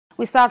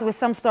We start with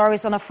some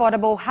stories on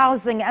affordable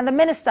housing, and the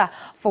Minister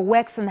for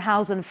Works and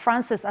Housing,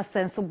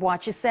 Asenso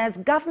Boakye, says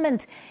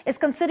government is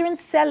considering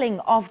selling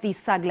off the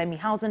Saglemi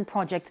housing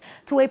project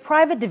to a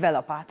private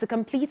developer to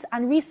complete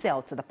and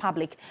resell to the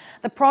public.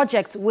 The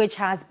project, which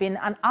has been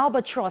an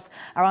albatross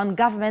around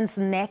government's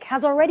neck,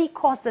 has already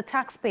cost the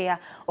taxpayer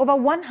over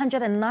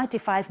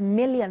 $195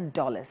 million.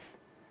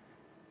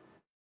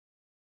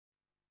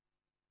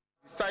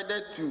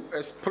 Decided to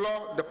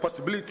explore the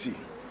possibility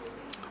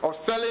of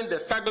selling the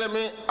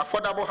Saglemi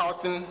affordable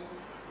housing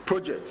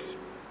projects,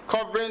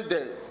 covering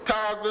the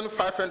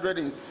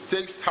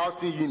 1,506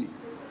 housing units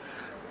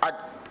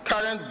at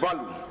current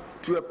value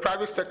to a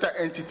private sector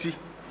entity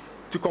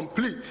to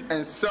complete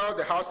and sell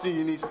the housing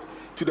units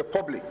to the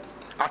public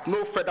at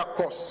no further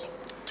cost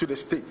to the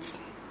state.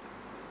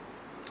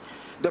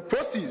 The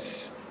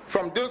proceeds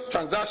from this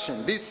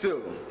transaction, this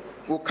sale,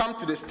 will come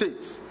to the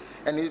state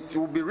and it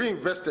will be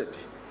reinvested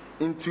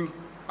into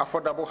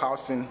affordable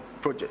housing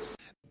projects.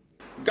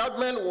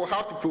 Government will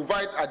have to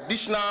provide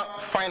additional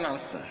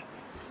financing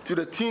to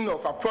the tune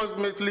of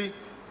approximately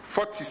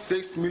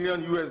 $46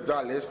 million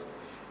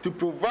to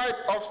provide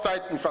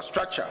off-site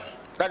infrastructure,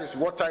 that is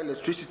water,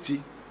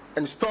 electricity,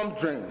 and storm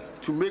drain,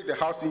 to make the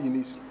housing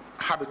units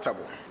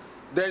habitable.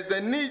 There is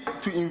the need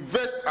to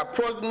invest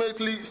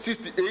approximately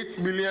 $68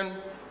 million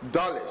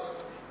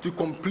to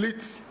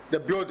complete the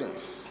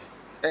buildings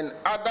and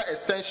other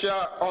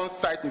essential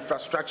on-site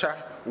infrastructure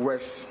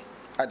works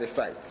at the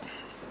site.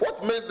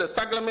 What makes the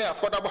Saglemi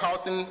affordable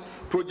housing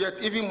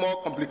project even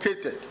more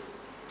complicated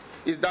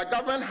is that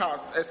government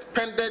has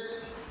expended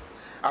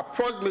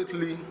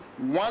approximately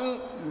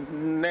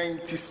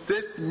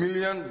 $196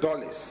 million.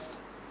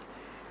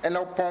 And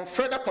upon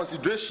further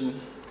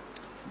consideration,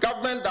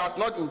 government does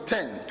not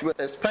intend to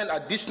spend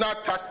additional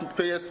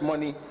taxpayers'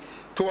 money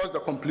towards the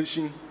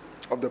completion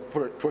of the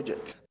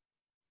project.